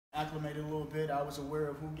acclimated a little bit. I was aware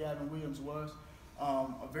of who Gavin Williams was,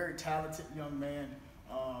 a very talented young man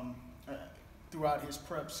throughout his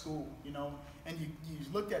prep school, you know. And you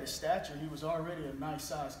looked at his stature, he was already a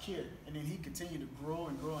nice-sized kid, and then he continued to grow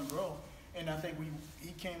and grow and grow. And I think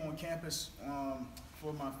he came on campus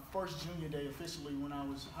for my first junior day officially when I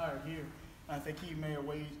was hired here. I think he may have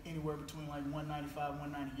weighed anywhere between like 195,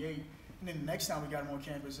 198. And then the next time we got him on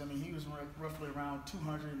campus, I mean, he was roughly around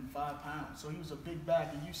 205 pounds. So he was a big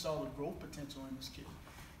back, and you saw the growth potential in this kid.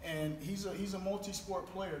 And he's a multi-sport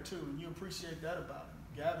player too, and you appreciate that about him.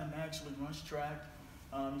 Gavin actually runs track.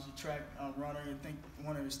 He's a track runner. I think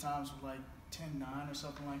one of his times was like 10.9 or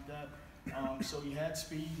something like that. So he had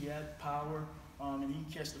speed, he had power, and he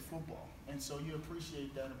can catch the football. And so you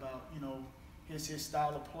appreciate that about, you know, his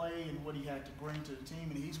style of play and what he had to bring to the team.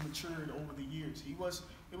 And he's matured over the years. It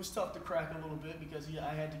was tough to crack a little bit because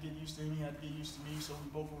I had to get used to him, he had to get used to me, so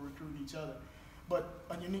we both were recruiting each other. But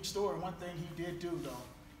a unique story, one thing he did do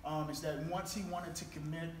though, is that once he wanted to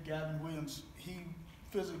commit, Gavin Williams,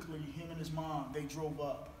 physically, him and his mom, they drove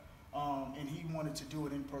up, and he wanted to do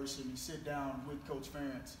it in person and sit down with Coach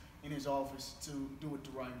Ferentz in his office to do it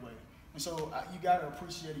the right way. And so you got to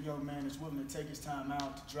appreciate a young man that's willing to take his time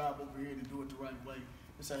out to drive over here and do it the right way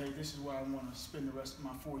and say, hey, this is where I want to spend the rest of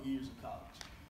my 4 years of college.